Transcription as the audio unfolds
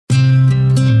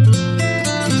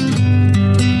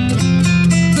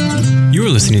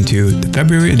listening to the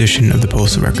February edition of the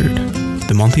Postal Record,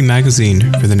 the monthly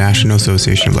magazine for the National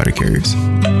Association of Letter Carriers.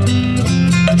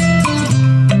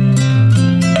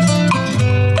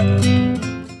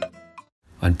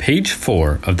 On page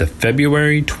 4 of the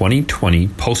February 2020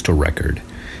 Postal Record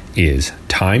is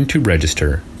Time to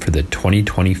Register for the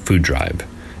 2020 Food Drive,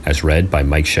 as read by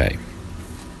Mike Shea.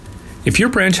 If your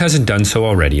branch hasn't done so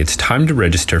already, it's time to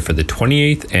register for the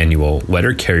 28th Annual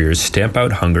Letter Carriers Stamp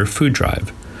Out Hunger Food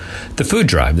Drive. The Food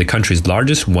Drive, the country's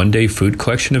largest one-day food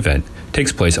collection event,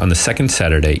 takes place on the second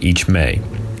Saturday each May.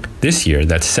 This year,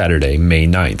 that's Saturday, May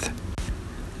 9th.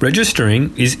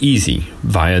 Registering is easy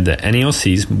via the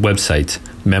NALC's website's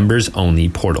Members Only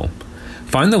portal.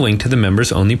 Find the link to the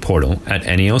Members Only portal at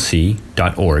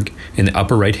nalc.org in the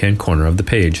upper right-hand corner of the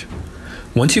page.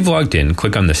 Once you've logged in,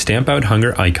 click on the Stamp Out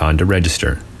Hunger icon to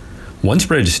register. Once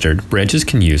registered, branches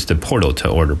can use the portal to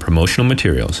order promotional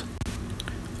materials.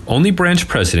 Only branch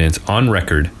presidents on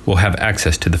record will have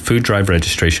access to the food drive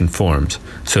registration forms,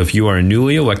 so if you are a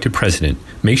newly elected president,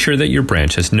 make sure that your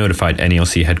branch has notified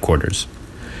NALC headquarters.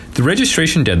 The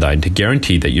registration deadline to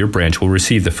guarantee that your branch will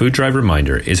receive the food drive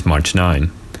reminder is March 9.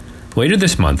 Later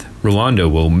this month, Rolando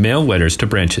will mail letters to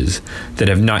branches that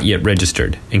have not yet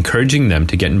registered, encouraging them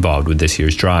to get involved with this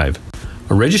year's drive.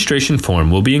 A registration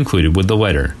form will be included with the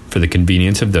letter for the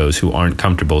convenience of those who aren't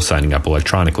comfortable signing up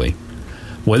electronically.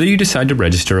 Whether you decide to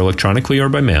register electronically or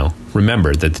by mail,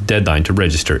 remember that the deadline to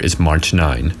register is March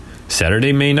 9.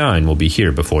 Saturday, May 9 will be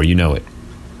here before you know it.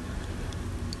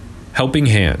 Helping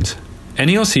Hands.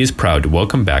 NALC is proud to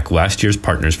welcome back last year's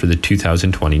partners for the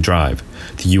 2020 drive,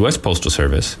 the U.S. Postal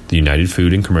Service, the United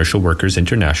Food and Commercial Workers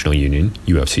International Union,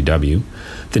 UFCW,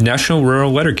 the National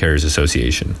Rural Letter Carriers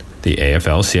Association, the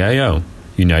AFL-CIO,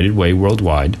 United Way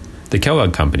Worldwide, the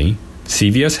Kellogg Company,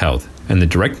 CVS Health, and the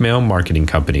direct mail marketing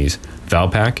companies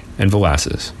Valpak and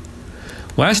Velasas.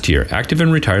 Last year, active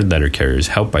and retired letter carriers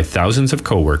helped by thousands of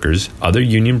co-workers, other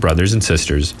union brothers and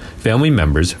sisters, family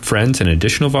members, friends, and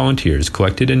additional volunteers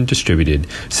collected and distributed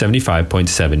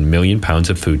 75.7 million pounds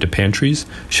of food to pantries,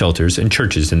 shelters, and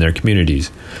churches in their communities,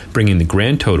 bringing the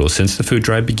grand total since the food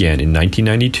drive began in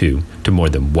 1992 to more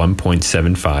than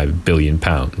 1.75 billion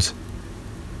pounds.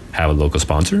 Have a local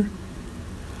sponsor?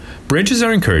 Branches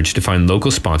are encouraged to find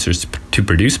local sponsors to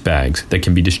produce bags that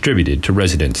can be distributed to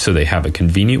residents so they have a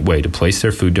convenient way to place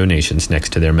their food donations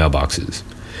next to their mailboxes.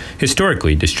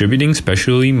 Historically, distributing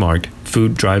specially marked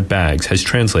food drive bags has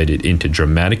translated into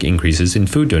dramatic increases in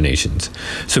food donations,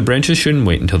 so branches shouldn't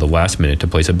wait until the last minute to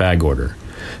place a bag order.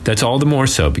 That's all the more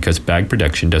so because bag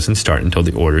production doesn't start until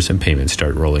the orders and payments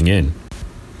start rolling in.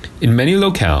 In many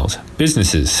locales,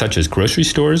 businesses such as grocery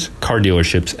stores, car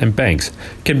dealerships, and banks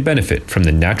can benefit from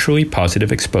the naturally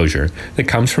positive exposure that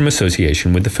comes from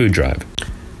association with the food drive.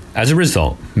 As a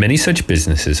result, many such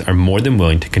businesses are more than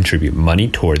willing to contribute money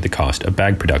toward the cost of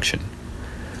bag production.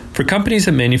 For companies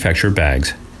that manufacture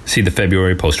bags, see the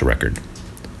February Postal Record.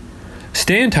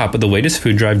 Stay on top of the latest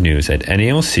food drive news at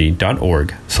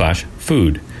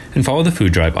nalc.org/food and follow the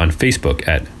food drive on Facebook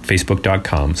at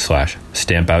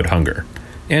facebook.com/stampouhunger.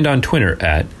 and on Twitter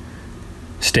at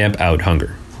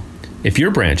StampOutHunger. If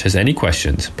your branch has any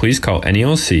questions, please call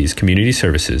NALC's Community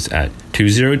Services at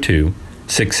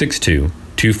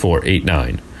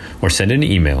 202-662-2489 or send an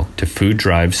email to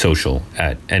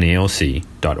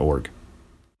fooddrivesocial@nalc.org.